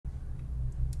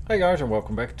Hey guys, and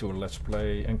welcome back to Let's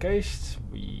Play Encased.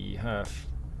 We have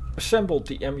assembled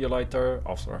the emulator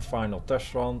after a final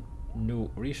test run.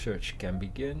 New research can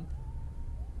begin.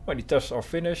 When the tests are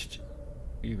finished,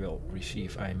 we will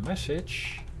receive a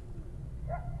message.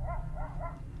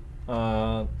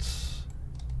 And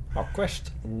our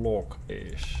quest log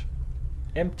is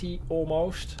empty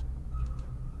almost.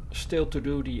 Still to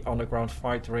do the underground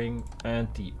fight ring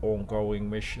and the ongoing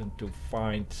mission to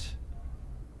find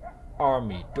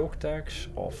army dog tags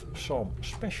of some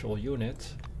special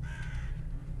unit.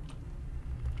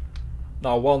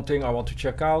 Now one thing I want to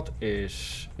check out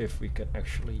is if we can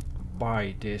actually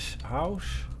buy this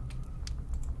house.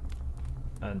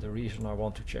 And the reason I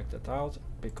want to check that out,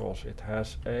 because it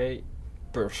has a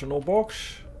personal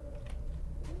box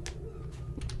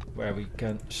where we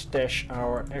can stash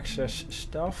our excess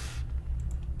stuff,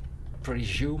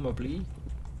 presumably.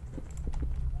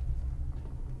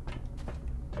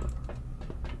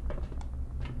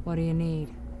 What do you need?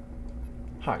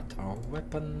 Hide our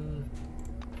weapon.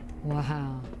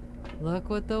 Wow, look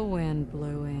what the wind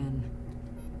blew in.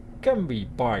 Can we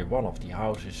buy one of the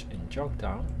houses in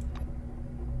Junktown?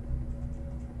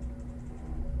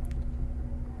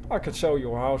 I can sell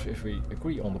your house if we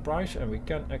agree on the price, and we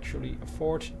can actually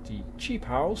afford the cheap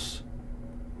house.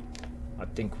 I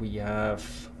think we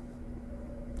have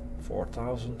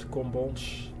 4,000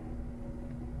 combons.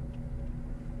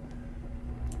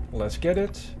 Let's get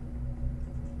it.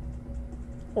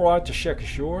 Alright, the shack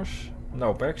is yours.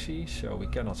 No backseat, so we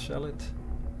cannot sell it.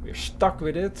 We're stuck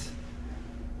with it.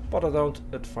 But I don't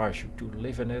advise you to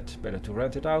live in it. Better to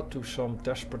rent it out to some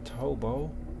desperate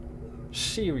hobo.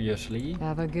 Seriously.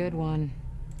 Have a good one.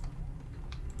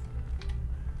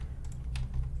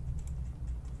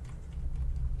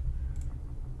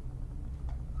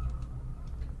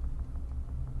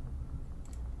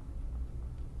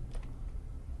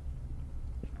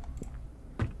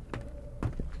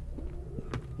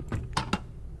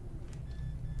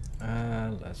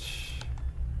 And let's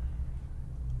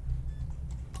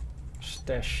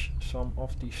stash some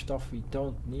of the stuff we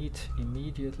don't need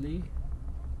immediately.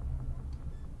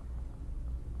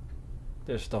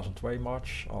 This doesn't weigh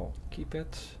much, I'll keep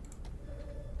it.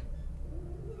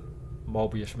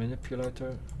 Mobius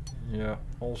manipulator, yeah,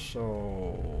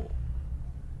 also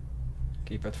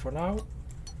keep it for now.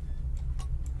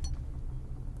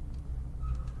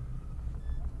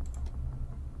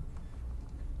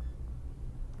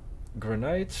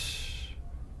 Grenades.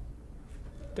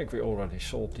 I think we already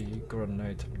sold the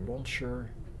grenade launcher.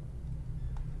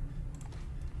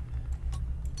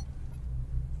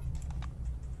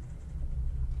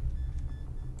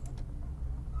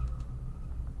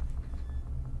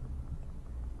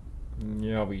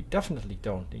 Yeah, we definitely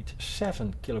don't need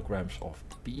 7 kilograms of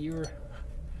beer.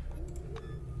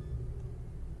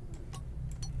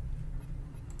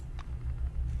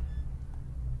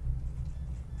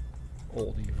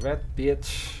 All the red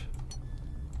bits.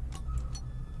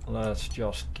 Let's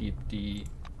just keep the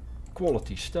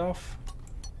quality stuff.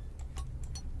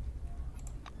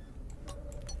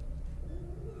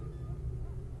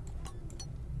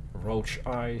 Roach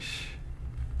eyes.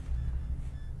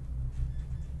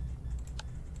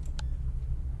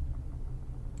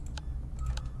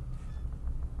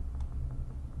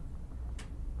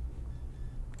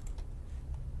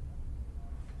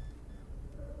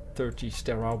 .30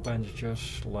 sterile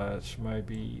bandages. Let's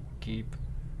maybe keep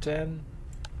 10.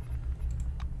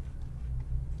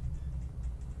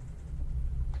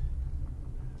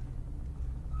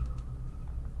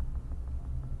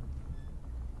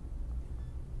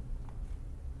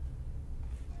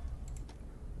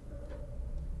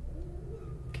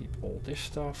 Keep all this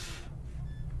stuff.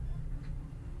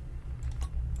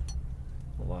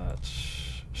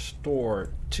 Let's store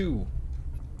 2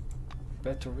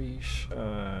 batteries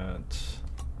and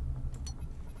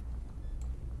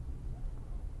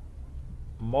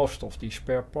most of the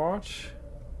spare parts.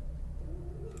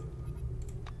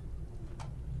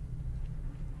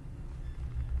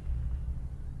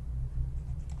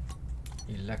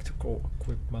 Electrical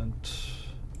equipment.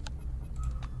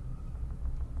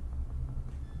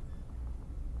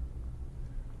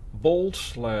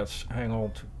 Bolts, let's hang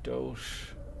on to those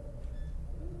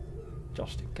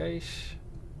just in case.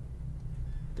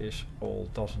 This all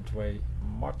doesn't weigh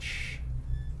much.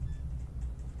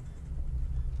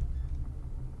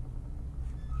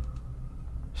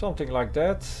 Something like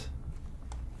that.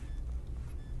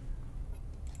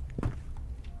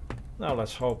 Now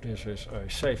let's hope this is a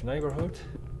safe neighborhood.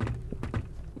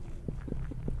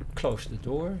 Close the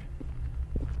door.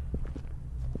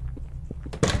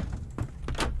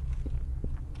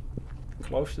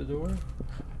 Close the door.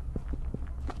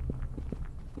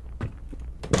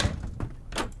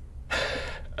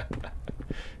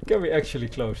 Can we actually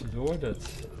close the door? That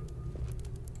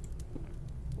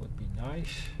would be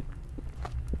nice.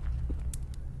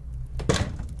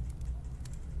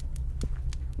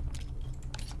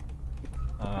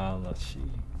 Let's see.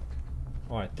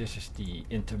 Right, this is the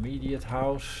intermediate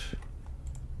house.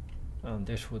 And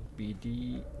this would be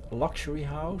the luxury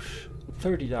house.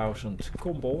 30,000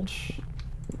 combons.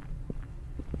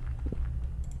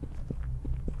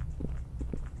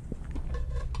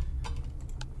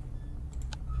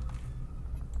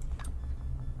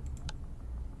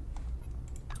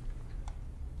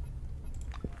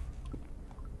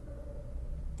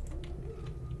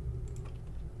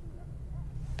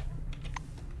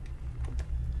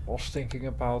 Was thinking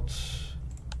about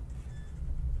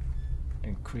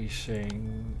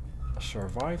increasing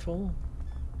survival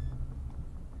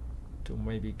to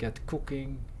maybe get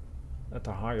cooking at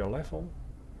a higher level,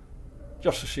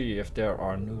 just to see if there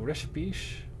are new recipes.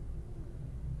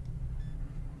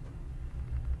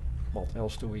 What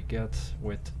else do we get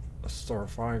with a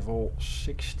survival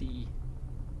 60?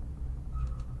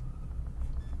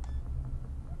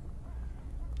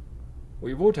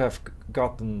 We would have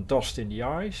gotten dust in the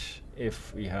eyes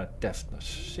if we had deafness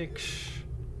 6.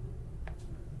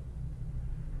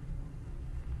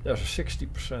 There's a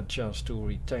 60% chance to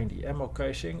retain the ammo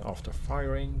casing after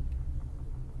firing.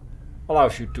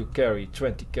 Allows you to carry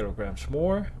 20 kilograms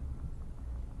more.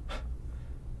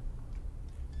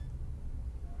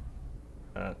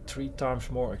 And 3 times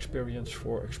more experience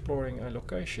for exploring a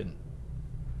location.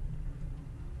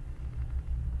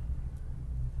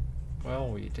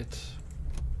 Well, we did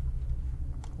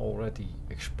already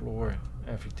explore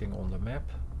everything on the map.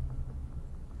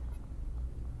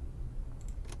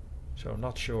 So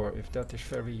not sure if that is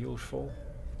very useful.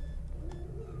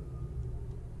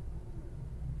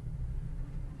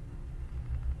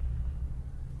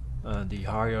 The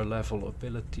higher level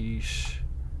abilities.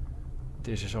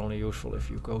 This is only useful if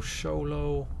you go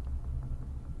solo.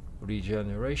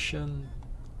 Regeneration.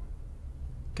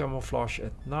 Camouflage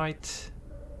at night.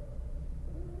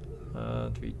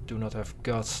 And we do not have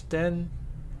guts 10.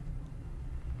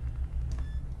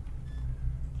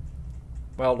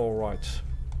 Well, alright.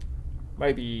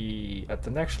 Maybe at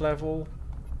the next level.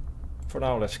 For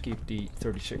now, let's keep the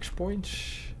 36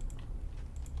 points.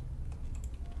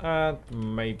 And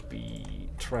maybe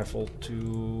travel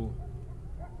to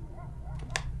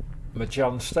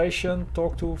Majan Station,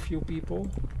 talk to a few people.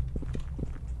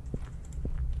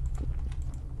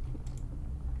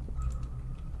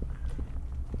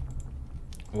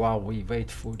 While we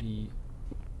wait for the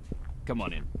Come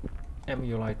on in.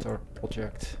 emulator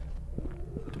project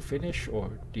to finish,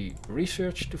 or the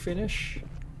research to finish.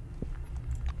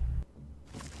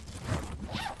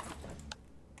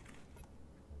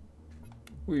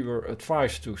 We were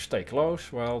advised to stay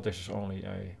close. Well, this is only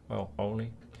a, well,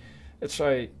 only. It's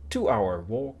a 2-hour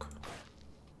walk.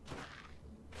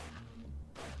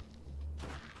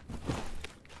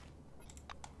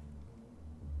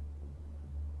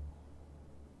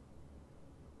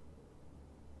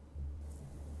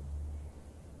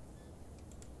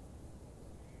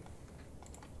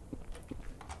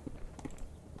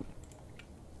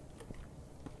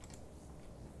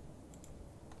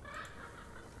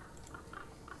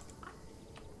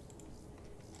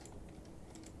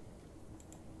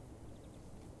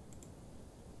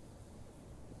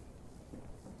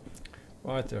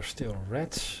 Right, there's still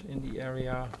rats in the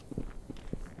area.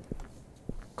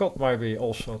 Could maybe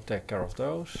also take care of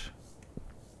those.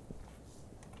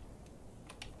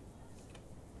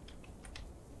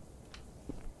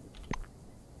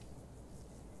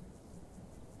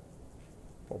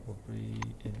 Probably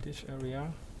in this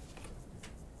area.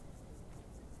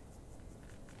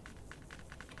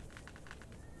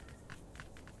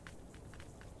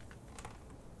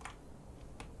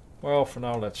 Well, for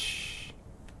now let's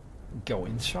go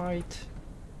inside.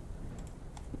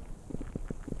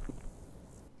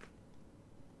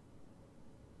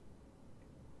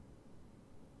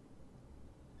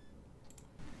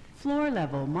 Floor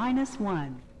level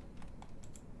 -1.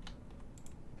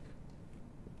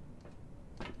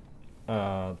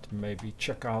 And maybe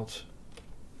check out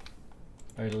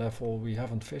a level we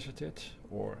haven't visited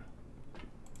or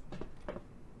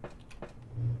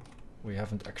we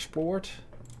haven't explored.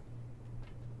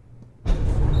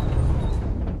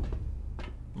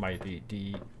 Maybe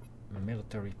the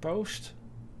military post.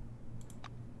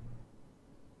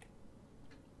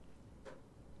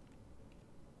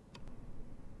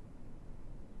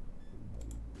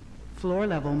 Floor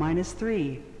level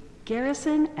 -3.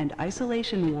 Garrison and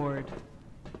isolation ward.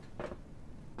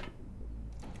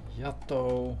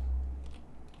 Yato.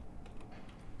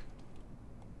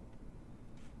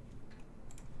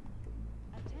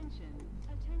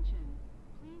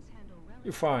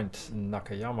 You find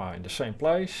Nakayama in the same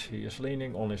place. He is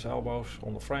leaning on his elbows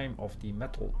on the frame of the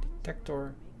metal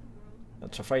detector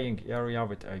and surveying the area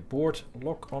with a bored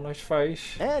look on his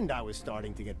face. And I was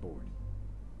starting to get bored.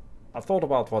 I thought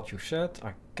about what you said.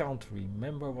 I can't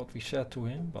remember what we said to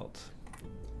him, but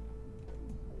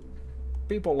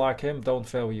people like him don't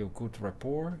value good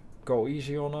rapport. Go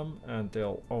easy on them and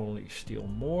they'll only steal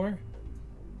more.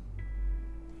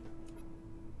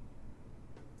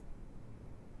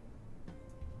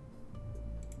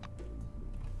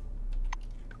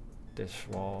 This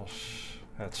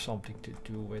had something to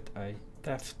do with a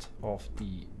theft of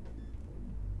the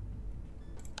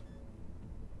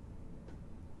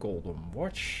golden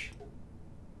watch.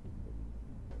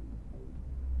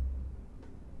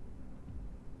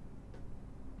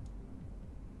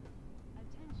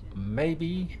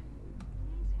 Maybe.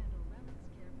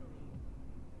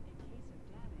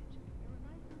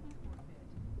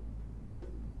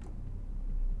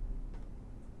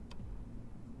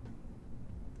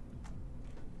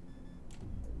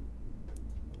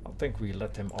 I think we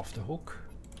let him off the hook.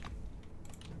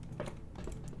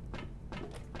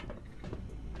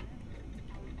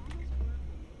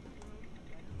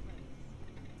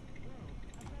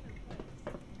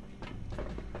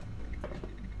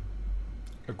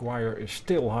 Aguirre is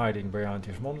still hiding behind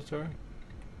his monitor.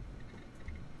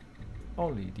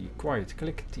 Only the quiet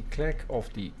clickety-clack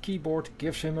of the keyboard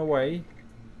gives him away.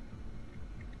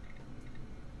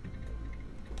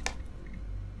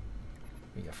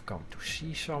 We have come to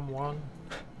see someone.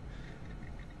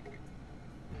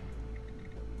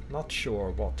 Not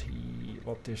sure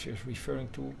what this is referring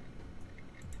to.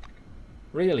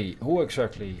 Really, who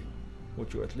exactly?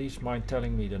 Would you at least mind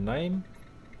telling me the name?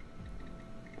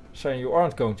 Saying you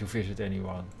aren't going to visit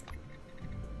anyone.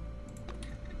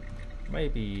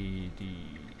 Maybe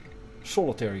the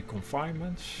solitary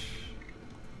confinements.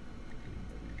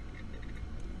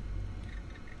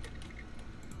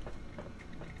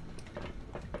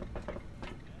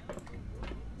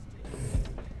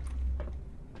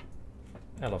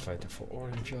 Elevator for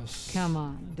oranges. Come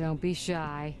on, don't be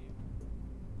shy.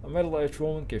 A middle-aged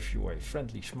woman gives you a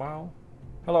friendly smile.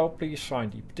 Hello, please sign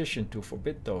the petition to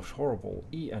forbid those horrible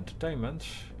e-entertainments.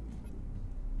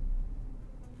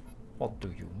 What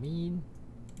do you mean?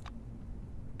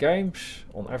 Games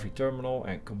on every terminal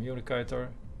and communicator.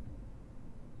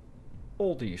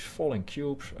 All these falling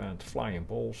cubes and flying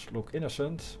balls look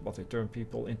innocent, but they turn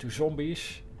people into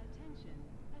zombies.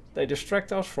 They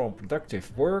distract us from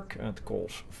productive work and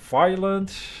cause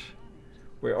violence.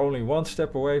 We're only one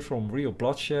step away from real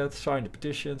bloodshed. Sign the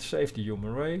petition, save the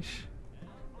human race.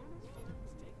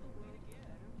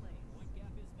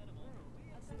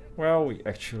 Well, we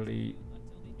actually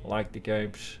like the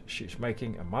games. She's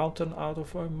making a mountain out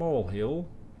of a molehill.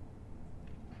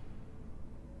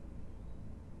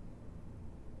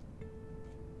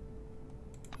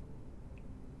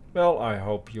 Well, I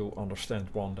hope you understand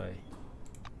one day.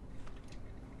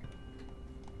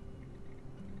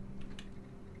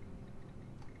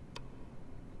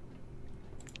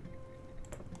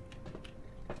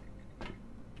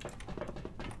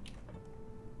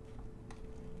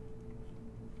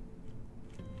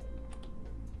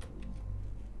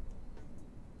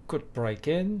 Could break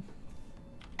in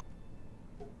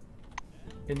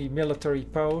the military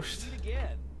post.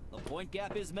 Again, the point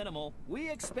gap is minimal. We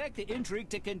expect the intrigue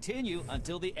to continue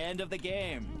until the end of the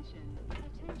game.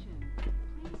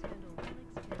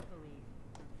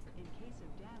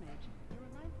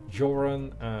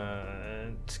 Joran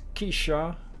and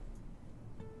Keisha.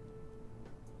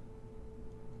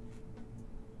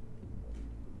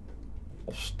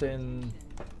 Austin,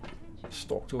 let's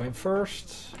talk to him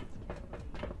first.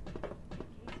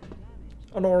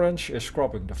 An orange is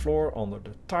scrubbing the floor under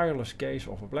the tireless gaze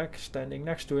of a black standing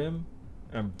next to him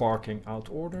and barking out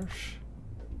orders.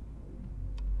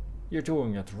 You're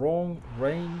doing it wrong,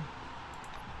 Rain.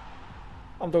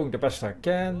 I'm doing the best I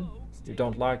can. You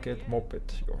don't like it, mop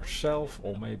it yourself,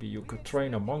 or maybe you could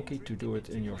train a monkey to do it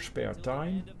in your spare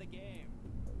time.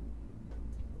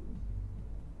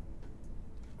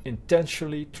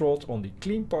 Intentionally trot on the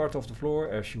clean part of the floor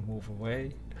as you move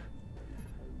away.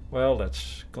 Well,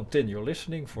 let's continue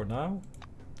listening for now.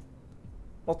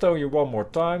 I'll tell you one more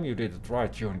time, you did it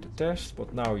right during the test,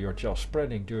 but now you're just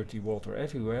spreading dirty water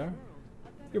everywhere.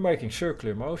 You're making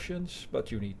circular motions,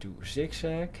 but you need to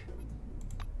zigzag.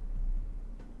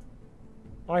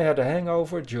 I had a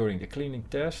hangover during the cleaning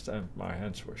test and my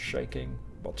hands were shaking,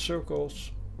 but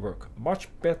circles work much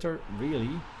better,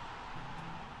 really.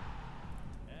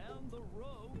 And the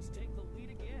rogues take the lead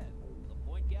again. The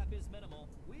point gap is is minimal.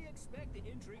 We expect the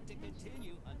intrigue to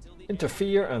continue until the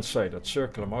Interfere and say that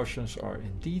circular motions are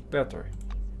indeed better.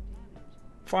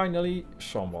 Finally,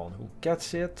 someone who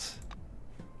gets it.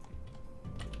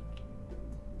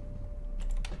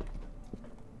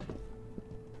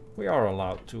 We are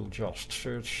allowed to just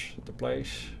search the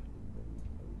place.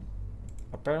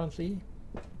 Apparently.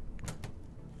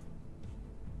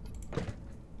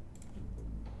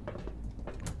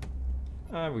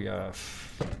 And we have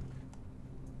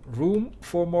room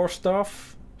for more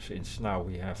stuff, since now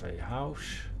we have a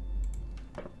house.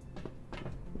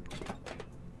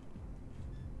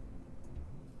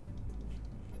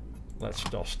 Let's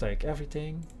just take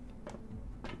everything.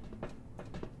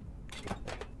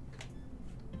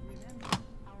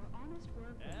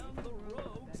 And the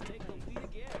rogues take the lead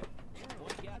again.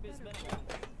 Point gap is minimal.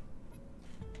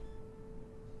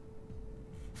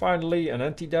 Finally, an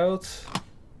antidote.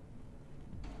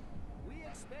 We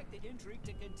expect the intrigue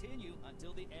to continue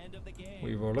until the end of the game.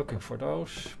 We were looking for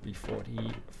those before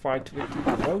the fight with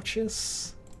the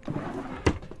roaches.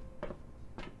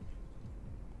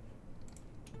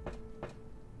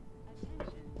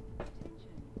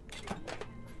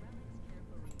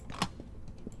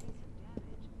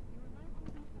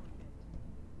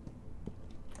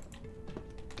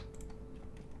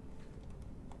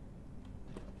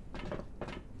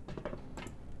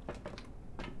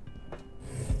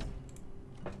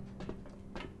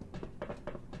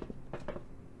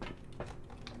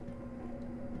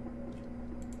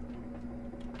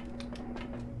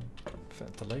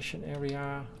 Ventilation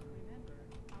area.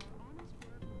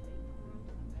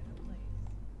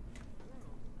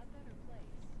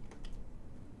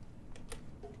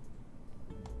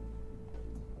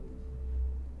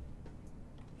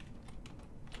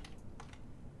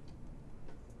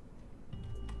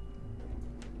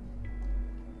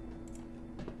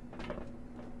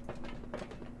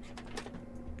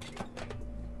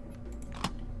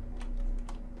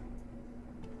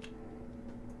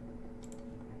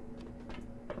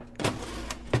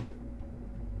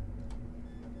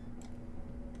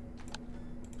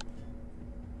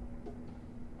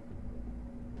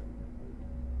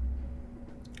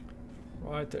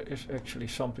 Right, there is actually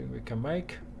something we can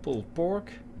make. Pulled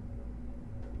pork.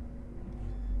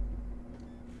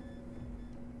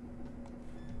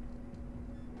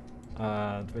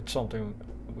 And with something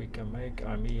we can make,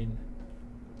 I mean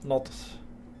not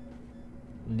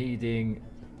needing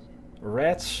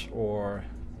rats or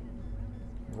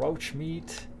roach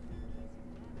meat.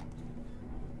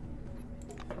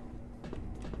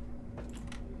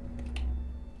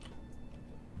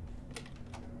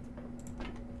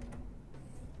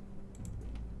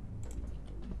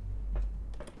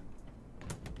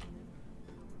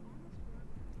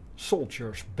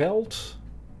 Soldier's belt.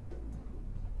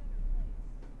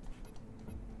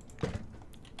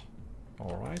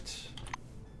 Alright.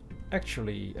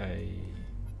 Actually a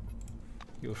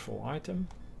useful item.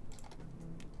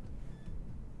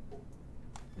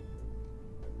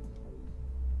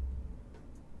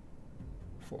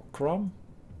 For Crum.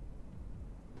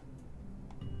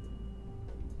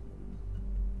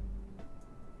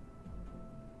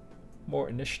 More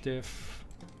initiative,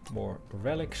 more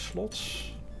relic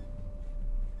slots.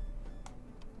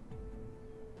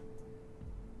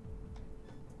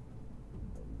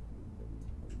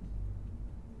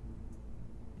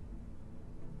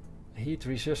 Heat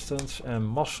resistance and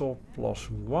muscle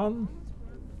 +1.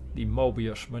 The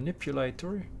Mobius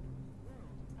manipulator.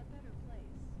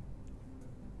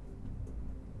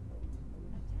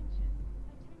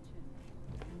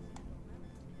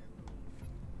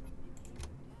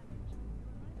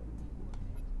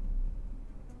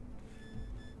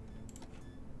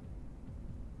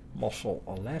 Muscle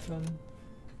 11.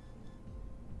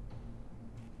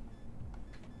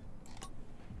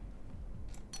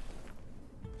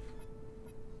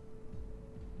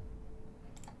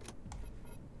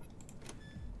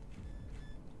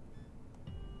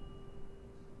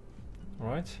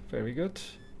 Right, very good.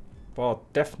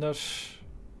 But deafness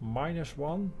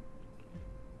 -1.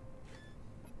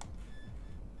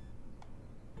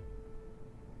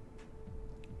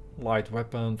 Light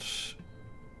weapons,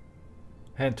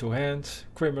 hand-to-hand,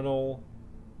 criminal,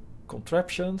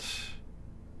 contraptions.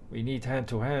 We need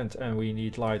hand-to-hand and we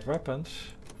need light weapons.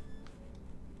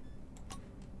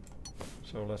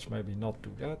 So let's maybe not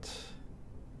do that.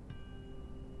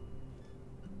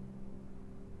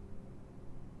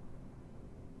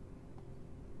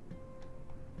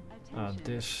 And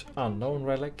this unknown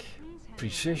relic,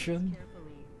 precision.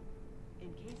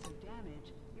 In case of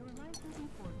damage, your life will be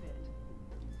forfeit.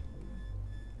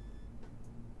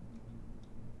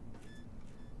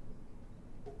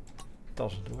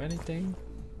 Doesn't do anything.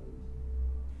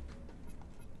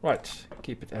 Right,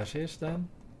 keep it as is then.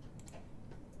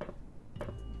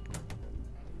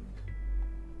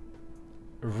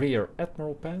 Rear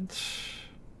Admiral pants.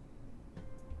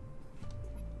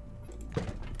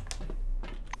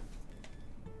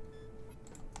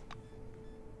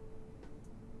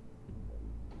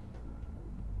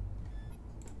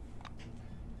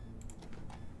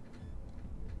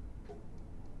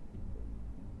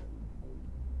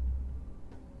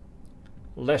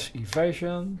 Less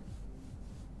evasion.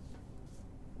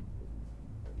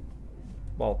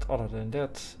 But other than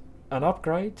that, an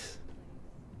upgrade.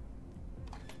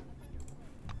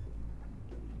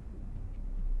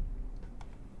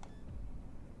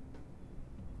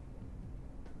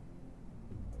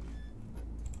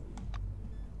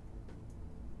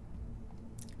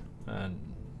 And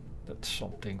that's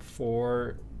something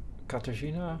for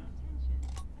Katarzyna.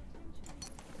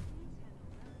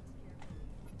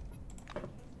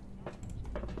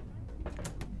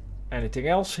 Anything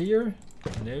else here?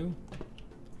 No.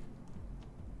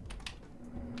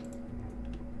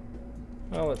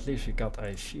 Well, at least we got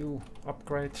a few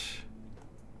upgrades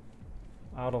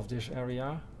out of this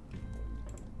area.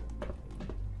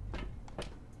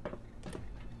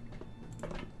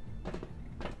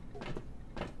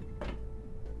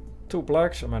 Two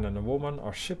blacks, a man and a woman,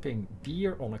 are sipping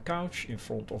beer on a couch in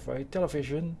front of a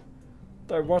television.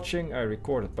 They're watching a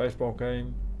recorded baseball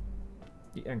game.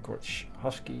 The Anchorage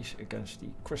Huskies against the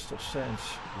Crystal Sands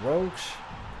Rogues.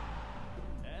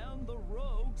 And the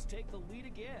Rogues take the lead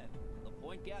again. The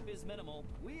point gap is minimal.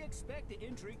 We expect the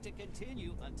intrigue to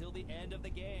continue until the end of the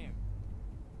game.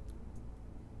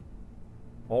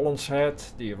 Holland's Head,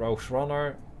 the Rogues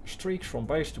runner, streaks from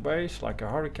base to base like a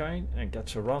hurricane and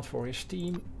gets a run for his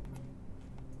team.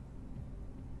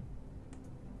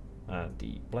 And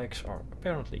the Blacks are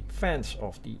apparently fans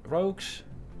of the Rogues.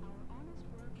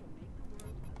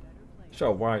 So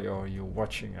why are you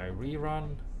watching a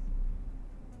rerun?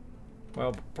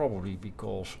 Well, probably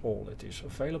because all it is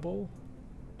available.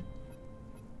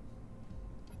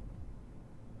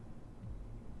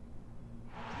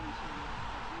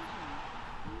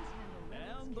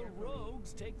 And the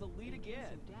Rogues take the lead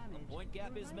again. The point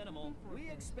gap is minimal.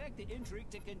 We expect the intrigue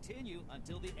to continue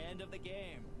until the end of the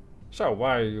game. So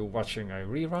why are you watching a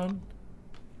rerun?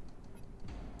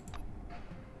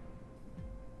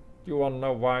 You want to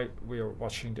know why we are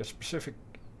watching this specific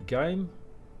game?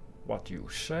 What you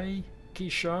say,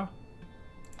 Keisha?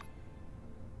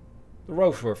 The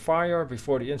Rogues were fired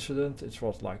before the incident. It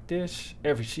was like this.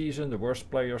 Every season the worst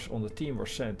players on the team were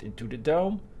sent into the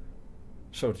dome.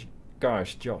 So the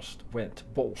guys just went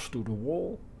balls to the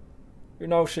wall. You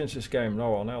know, since this game no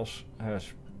one else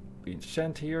has been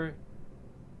sent here.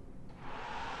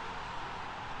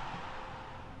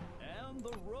 And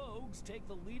the Rogues take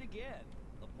the lead again.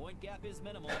 The point gap is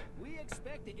minimal. We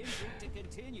expect the intrigue to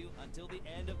continue until the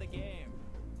end of the game.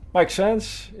 Makes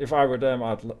sense. If I were them,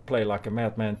 I'd play like a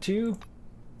madman too.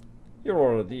 You're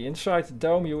already inside the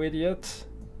dome, you idiot.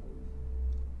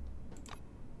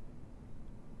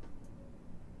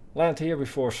 Land here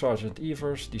before Sergeant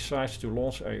Evers decides to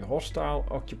launch a hostile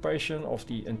occupation of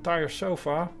the entire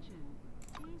sofa.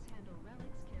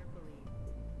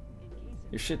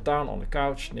 You sit down on the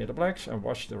couch near the Blacks and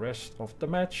watch the rest of the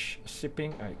match,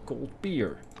 sipping a cold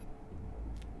beer.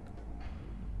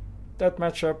 That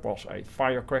matchup was a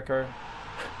firecracker.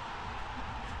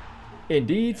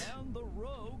 Indeed. And the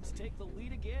Rogues take the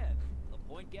lead again. The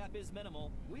point gap is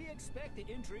minimal. We expect the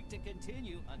intrigue to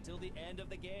continue until the end of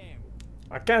the game.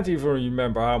 I can't even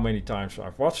remember how many times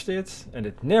I've watched it, and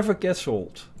it never gets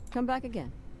old. Come back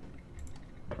again.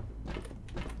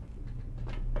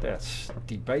 That's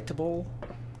debatable.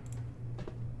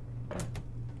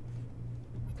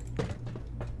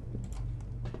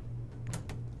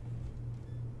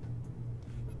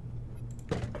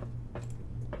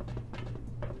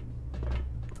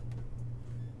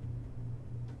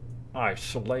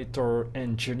 Isolator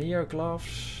engineer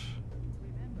gloves.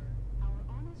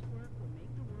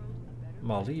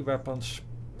 Melee weapons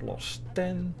plus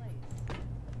 10.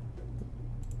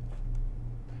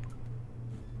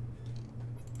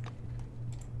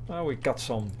 Well, we got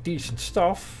some decent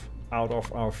stuff out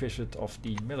of our visit of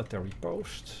the military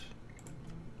post.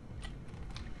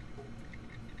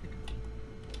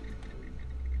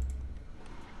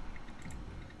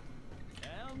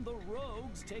 And the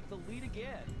Rogues take the lead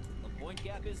again. The point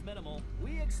gap is minimal.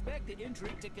 We expect the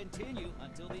intrigue to continue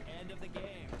until the end of the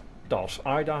game. Does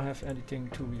Ida have anything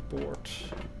to report?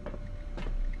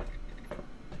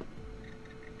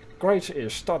 Grace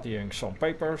is studying some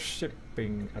papers,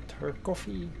 sipping at her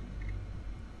coffee.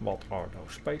 What are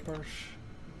those papers?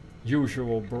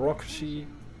 Usual bureaucracy.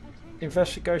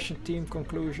 Investigation team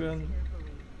conclusion.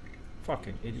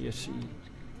 Fucking idiocy.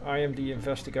 I am the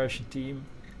investigation team.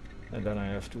 And then I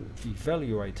have to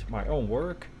evaluate my own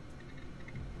work.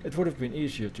 It would have been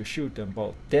easier to shoot them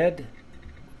both dead.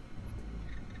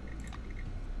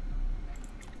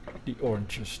 The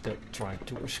oranges that tried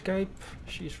to escape,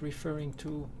 she's referring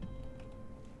to.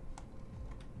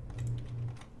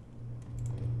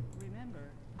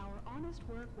 Remember, our honest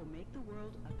work will make the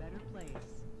world a better place.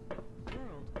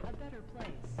 World a better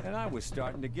place. And I was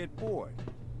starting to get bored.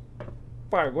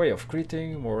 By way of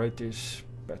greeting, Moretis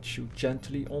pats you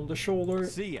gently on the shoulder.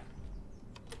 See ya.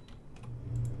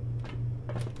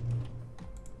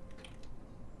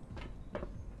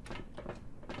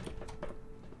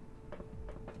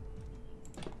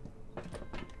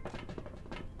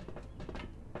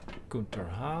 Gunther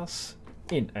Haas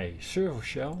in a servo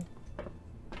shell.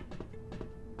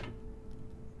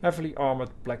 Heavily armored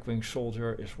Blackwing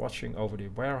soldier is watching over the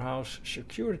warehouse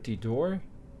security door.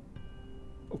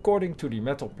 According to the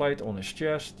metal plate on his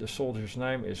chest, the soldier's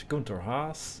name is Gunther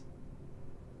Haas.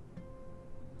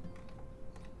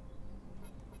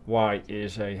 Why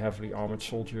is a heavily armored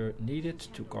soldier needed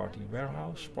to guard the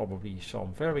warehouse? Probably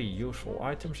some very useful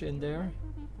items in there.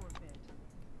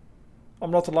 I'm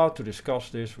not allowed to discuss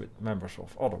this with members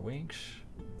of other wings.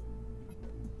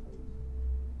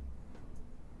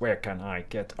 Where can I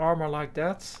get armor like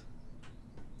that?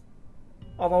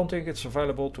 I don't think it's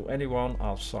available to anyone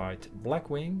outside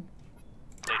Blackwing.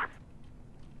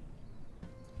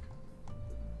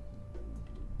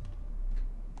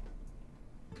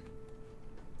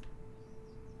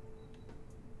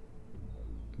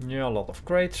 Yeah, a lot of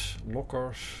crates,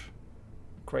 lockers,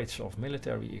 crates of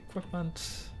military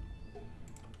equipment.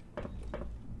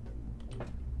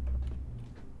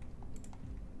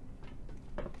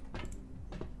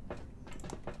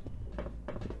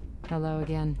 Hello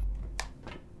again.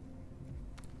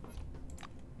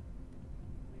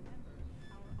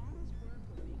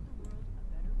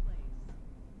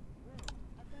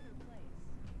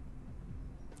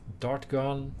 Dart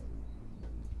gun.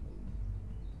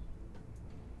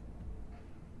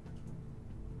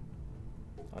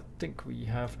 I think we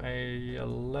have a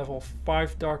level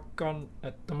 5 dart gun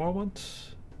at the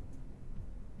moment.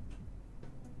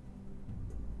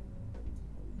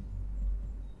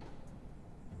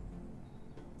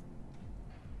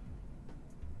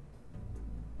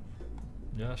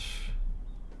 Yes.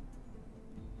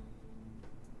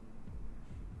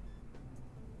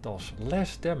 Does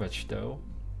less damage though.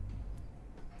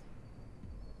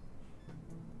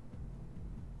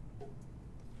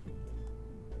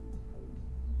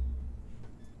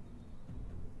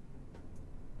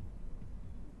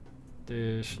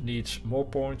 This needs more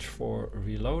points for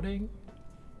reloading.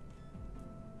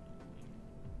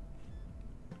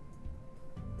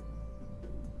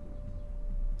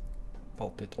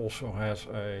 But it also has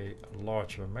a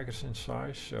larger magazine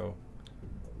size, so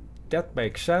that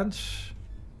makes sense.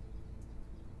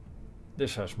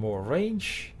 This has more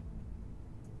range.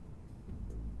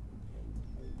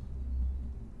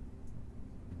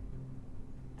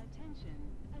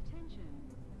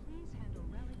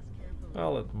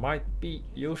 Well, it might be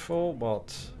useful,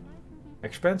 but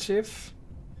expensive.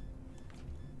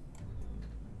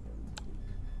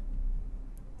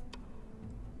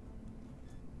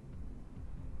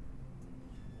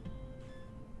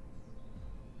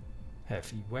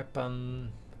 Heavy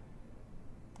weapon.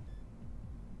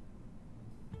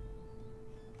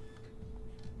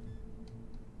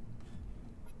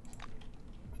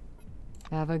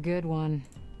 Have a good one.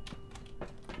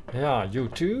 Yeah, you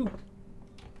too.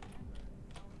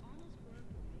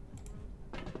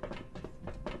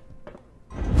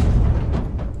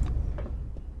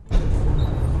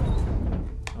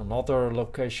 Another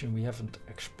location we haven't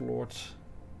explored.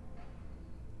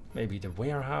 Maybe the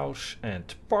warehouse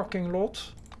and parking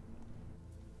lot.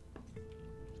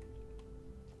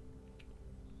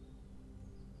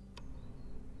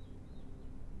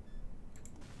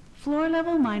 Floor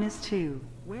level -2.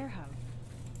 Warehouse.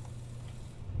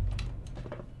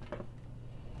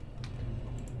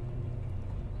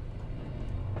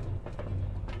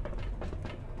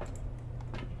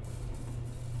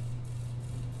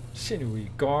 Sinewy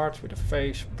guard with a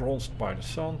face bronzed by the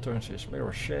sun turns his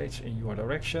mirror shades in your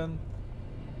direction.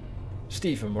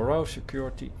 Stephen Moreau,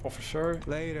 security officer.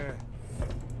 Later.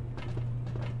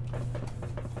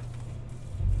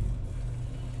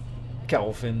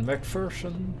 Calvin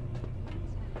McPherson.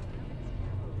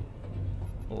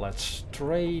 Let's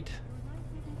trade.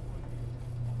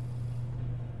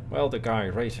 Well, the guy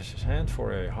raises his hand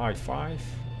for a high five.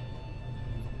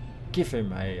 Give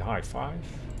him a high five.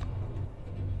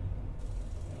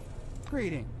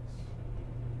 Greetings.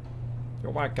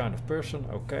 You're my kind of person.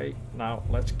 Okay, now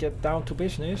let's get down to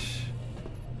business.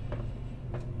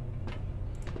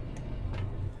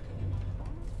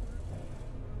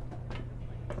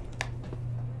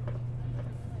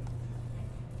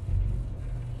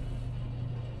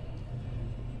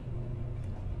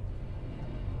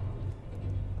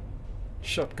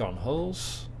 Shotgun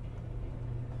holes.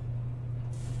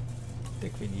 I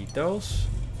think we need those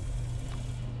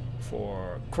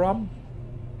for crumb.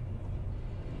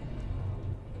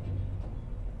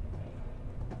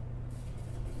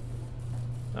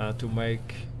 To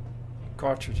make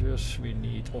cartridges we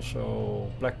need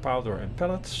also black powder and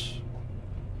pellets,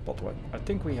 but what I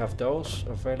think we have those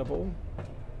available.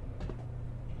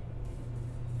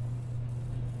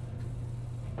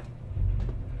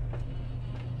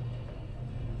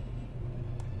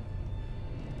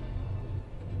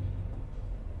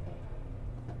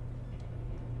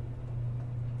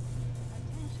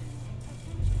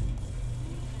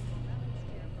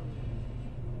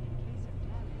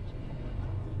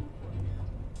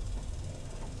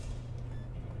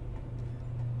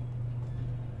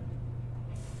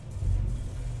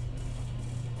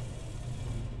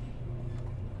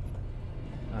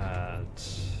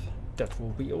 That will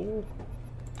be all.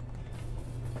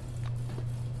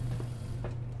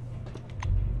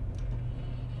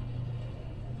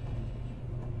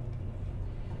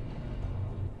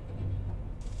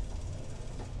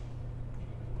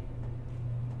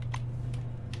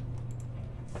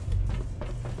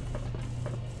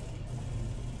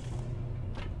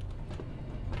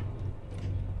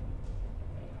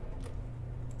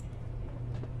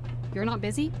 You're not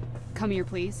busy? Come here,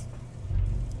 please.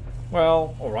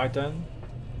 Well, alright then.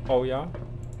 Oh yeah.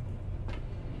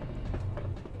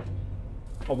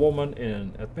 A woman in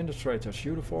an administrator's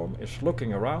uniform is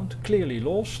looking around, clearly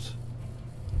lost.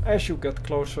 As you get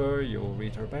closer, you'll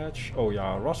read her badge. Oh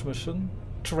yeah, Rasmussen,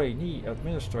 trainee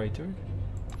administrator.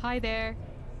 Hi there.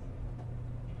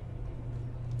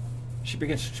 She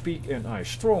begins to speak in a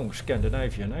strong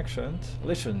Scandinavian accent.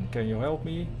 Listen, can you help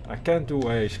me? I can't do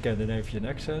a Scandinavian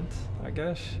accent, I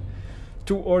guess.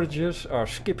 Two oranges are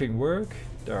skipping work.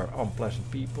 They're unpleasant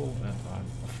people and I'm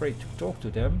afraid to talk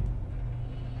to them.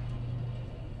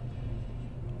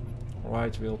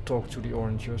 Right, we'll talk to the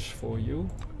oranges for you.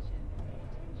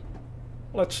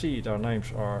 Let's see, their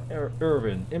names are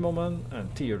Erwin Immelman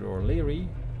and Theodore Leary.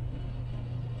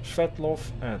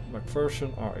 Svetlov and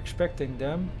McPherson are expecting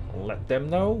them. Let them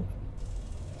know.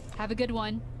 Have a good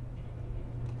one.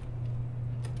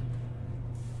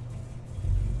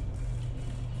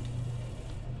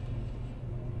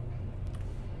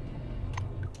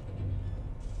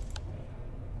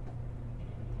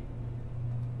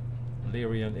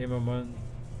 Leary and Immerman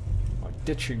are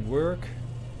ditching work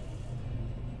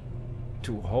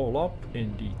to hole up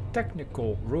in the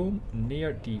technical room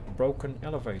near the broken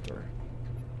elevator.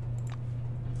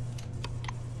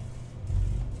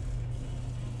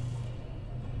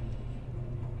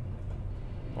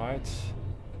 Right.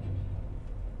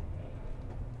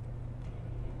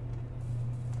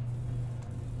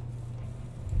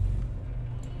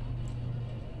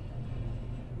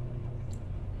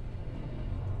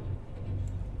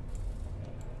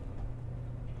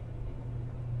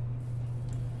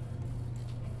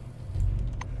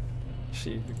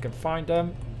 See if we can find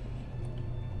them.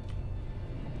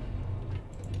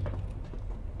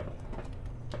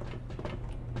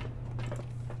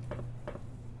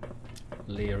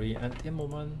 Leary and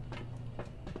Immelman.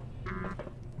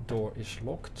 Door is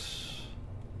locked.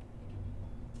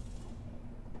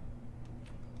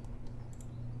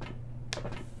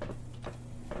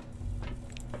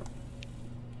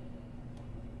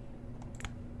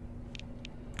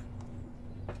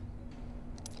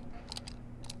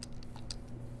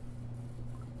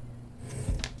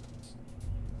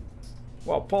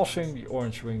 While passing the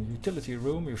orange wing utility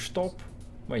room, you stop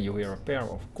when you hear a pair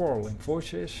of quarreling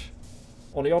voices.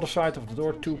 On the other side of the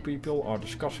door, two people are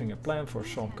discussing a plan for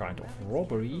some kind of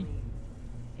robbery.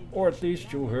 Or at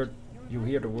least you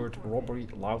hear the word robbery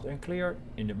loud and clear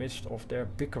in the midst of their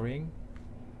bickering.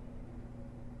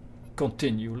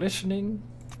 Continue listening.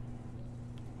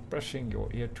 Pressing your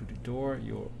ear to the door,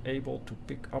 you're able to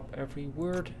pick up every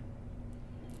word.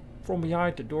 From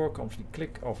behind the door comes the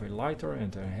click of a lighter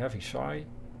and a heavy sigh.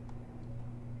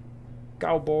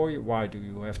 Cowboy, why do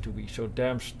you have to be so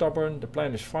damn stubborn? The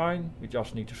plan is fine, we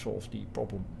just need to solve the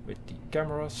problem with the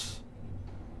cameras.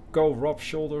 Go rub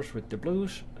shoulders with the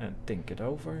blues and think it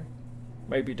over.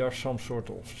 Maybe there's some sort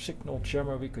of signal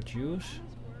jammer we could use.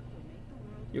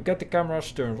 You get the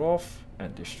cameras turned off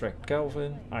and distract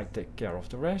Calvin. I take care of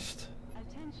the rest.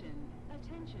 Attention,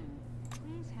 attention.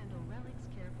 Please handle relic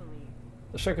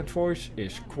The second voice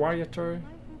is quieter Life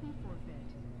will be forfeit.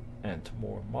 and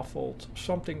more muffled.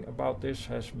 Something about this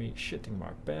has me shitting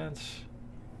my pants.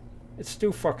 It's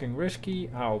too fucking risky.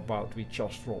 How about we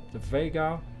just drop the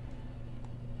Vega?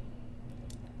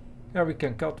 Yeah, we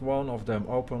can cut one of them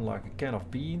open like a can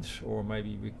of beans, or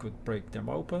maybe we could break them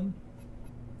open.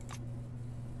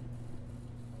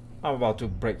 I'm about to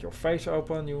break your face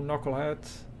open, you knucklehead.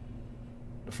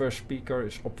 The first speaker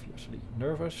is obviously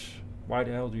nervous. Why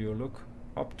the hell do you look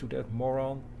up to that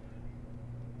moron?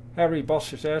 Harry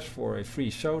busts his ass for a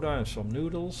free soda and some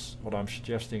noodles. What I'm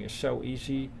suggesting is so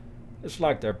easy. It's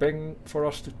like they're begging for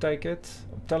us to take it.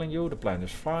 I'm telling you, the plan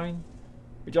is fine.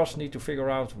 We just need to figure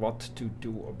out what to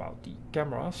do about the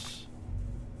cameras.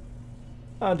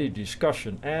 And the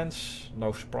discussion ends.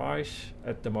 No surprise.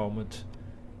 At the moment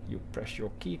you press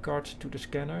your keycard to the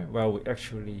scanner. Well, we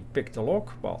actually picked the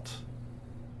lock, but...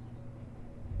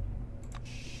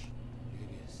 Shh. Here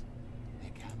it is.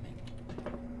 They're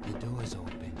coming. The door is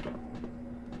open.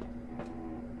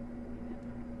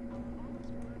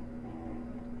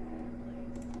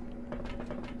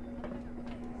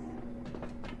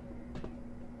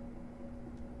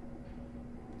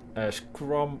 As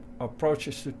Crumb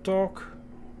approaches to talk.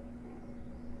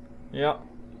 Yeah.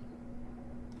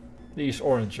 These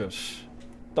oranges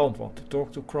don't want to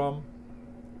talk to Crumb.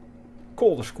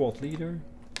 Call the squad leader.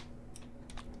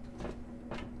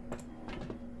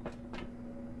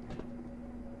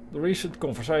 The recent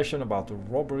conversation about the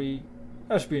robbery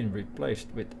has been replaced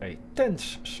with a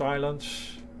tense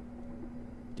silence.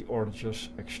 The oranges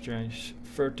exchange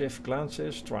furtive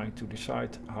glances, trying to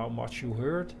decide how much you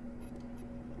heard.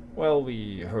 Well,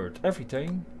 we heard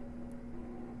everything.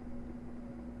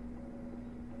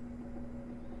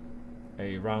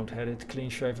 A round-headed,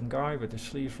 clean-shaven guy with his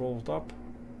sleeves rolled up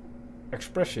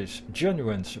expresses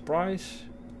genuine surprise.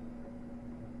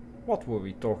 What were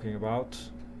we talking about?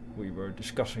 We were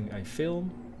discussing a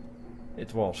film.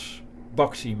 It was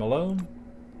Bugsy Malone.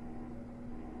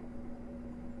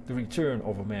 The Return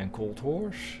of a Man Called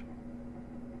Horse.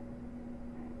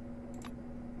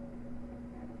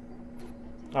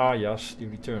 Ah yes, the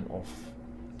return of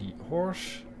the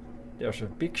horse. There's a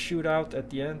big shootout at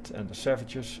the end and the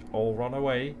savages all run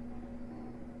away.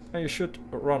 And you should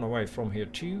run away from here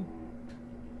too.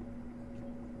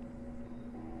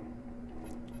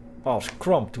 Ask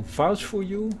Crumb to vouch for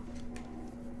you.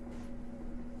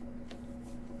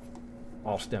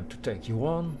 Ask them to take you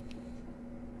on.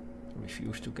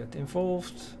 Refuse to get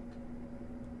involved.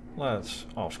 Let's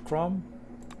ask Crumb.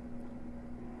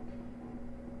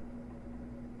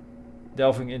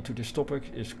 Delving into this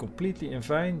topic is completely in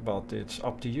vain, but it's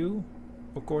up to you,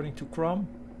 according to Crumb.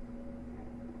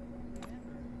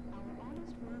 Our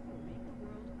honest work will make the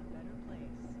world a better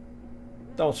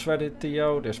place. Don't sweat it,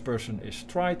 Theo. This person is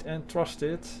tried and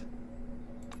trusted.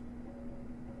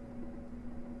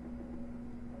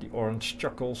 The orange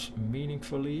chuckles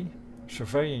meaningfully,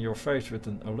 surveying your face with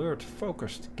an alert,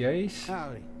 focused gaze.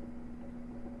 Howdy.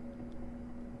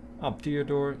 I'm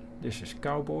Theodore. This is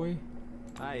Cowboy.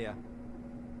 Hiya.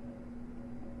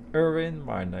 Erwin,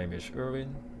 my name is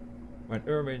Erwin. When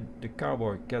Erwin the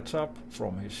cowboy gets up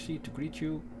from his seat to greet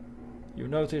you, you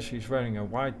notice he's wearing a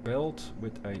white belt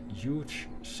with a huge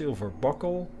silver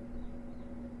buckle,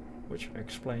 which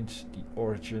explains the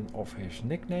origin of his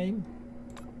nickname.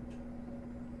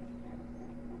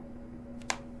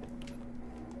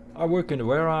 I work in the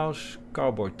warehouse.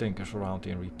 Cowboy tinkers around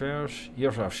in repairs.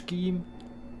 Here's our scheme.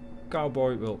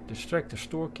 Cowboy will distract the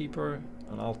storekeeper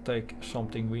and I'll take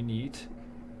something we need.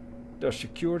 There's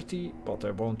security, but they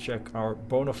won't check our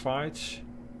bona fides.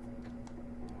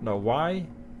 Know why?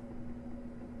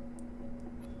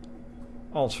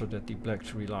 Answer that the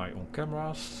blacks rely on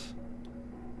cameras.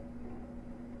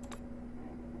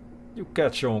 You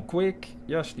catch on quick.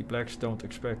 Yes, the blacks don't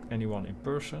expect anyone in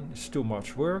person. It's too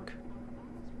much work.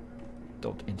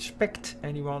 Don't inspect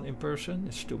anyone in person.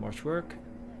 It's too much work.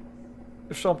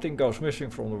 If something goes missing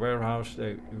from the warehouse,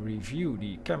 they review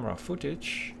the camera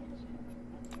footage.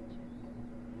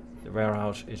 The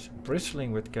warehouse is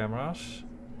bristling with cameras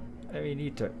and we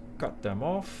need to cut them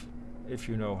off. If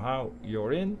you know how,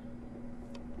 you're in.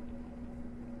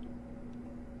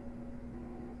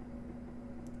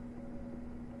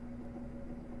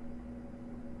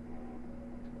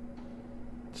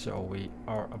 So we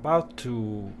are about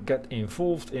to get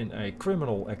involved in a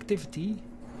criminal activity.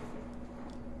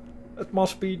 It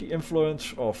must be the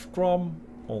influence of Crumb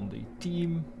on the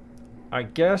team, I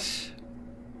guess.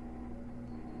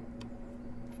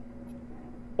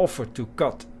 Offer to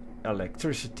cut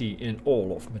electricity in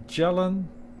all of Magellan.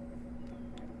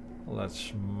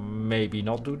 Let's maybe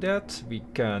not do that. We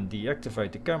can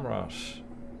deactivate the cameras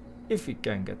If we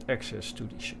can get access to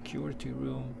the security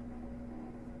room.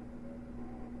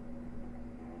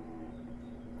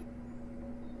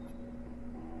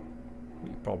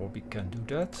 We probably can do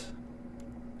that.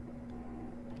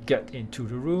 Get into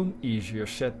the room, easier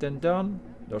said than done.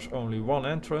 There's only one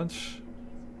entrance.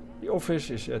 The office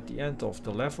is at the end of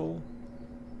the level,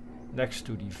 next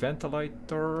to the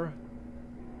ventilator.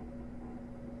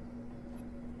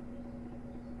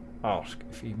 Ask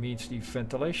if he means the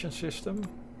ventilation system.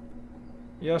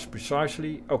 Yes,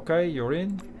 precisely. Okay, you're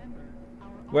in.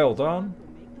 Well done.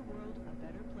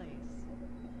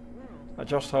 I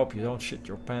just hope you don't shit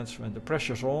your pants when the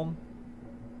pressure's on.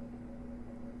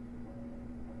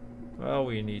 Well,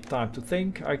 we need time to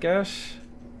think, I guess.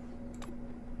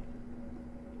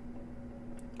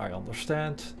 I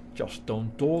understand. Just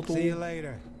don't dawdle. See you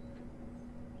later.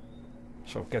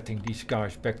 So getting these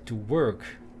guys back to work.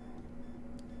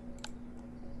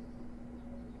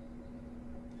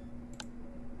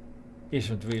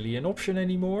 Isn't really an option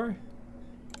anymore.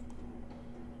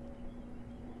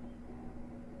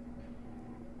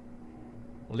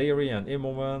 Leary and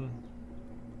Immelman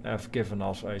have given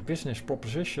us a business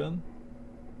proposition.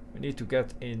 We need to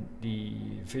get in the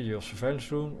video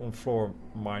surveillance room on floor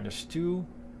 -2.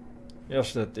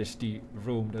 Yes, that is the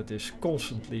room that is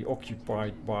constantly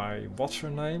occupied by what's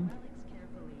her name.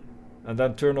 And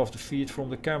then turn off the feed from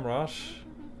the cameras.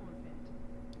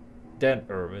 Then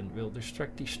Erwin will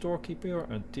distract the storekeeper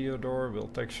and Theodore will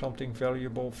take something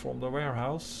valuable from the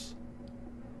warehouse.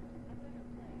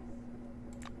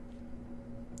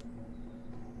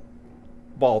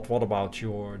 But what about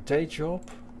your day job?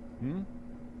 Hmm?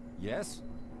 Yes?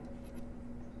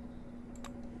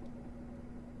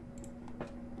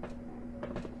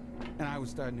 And I was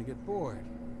starting to get bored.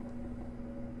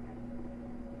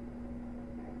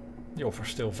 The offer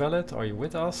still valid. Are you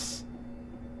with us?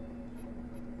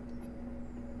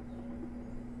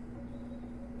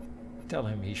 Tell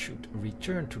him he should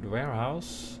return to the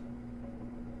warehouse.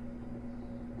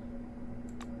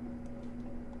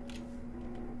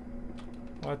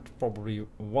 But probably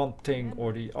one thing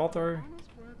or the other.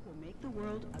 The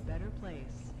world a better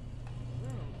place.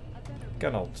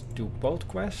 Cannot do both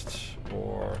quests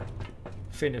or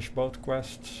finish both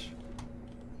quests.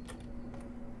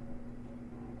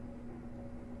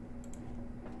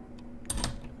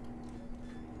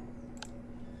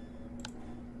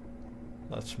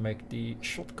 Let's make the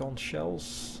shotgun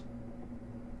shells.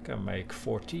 Can make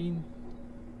 14.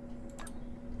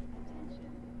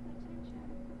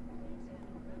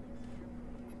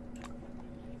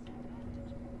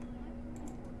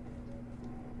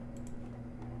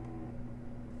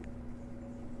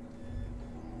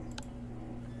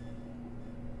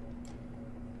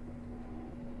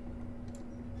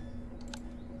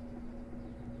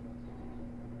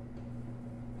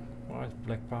 Right,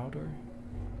 black powder.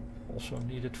 Also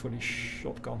needed for the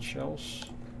shotgun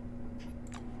shells.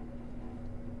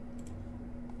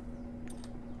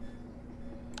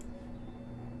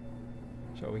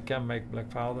 So we can make black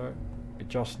powder. We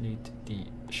just need the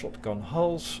shotgun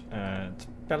hulls and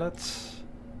pellets.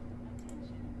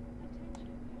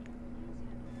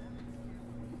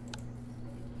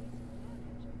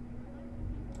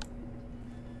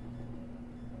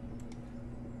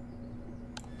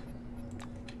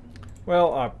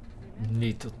 Well, I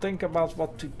need to think about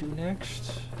what to do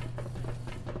next.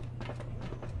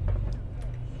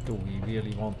 Do we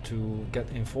really want to get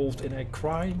involved in a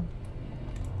crime?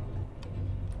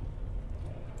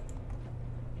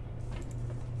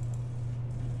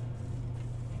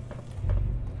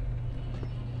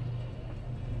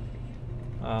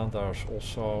 And there's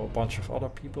also a bunch of other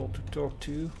people to talk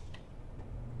to.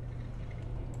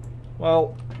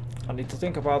 Well, I need to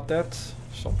think about that.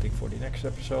 Something for the next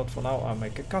episode. For now, I'll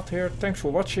make a cut here. Thanks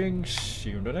for watching. See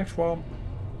you in the next one.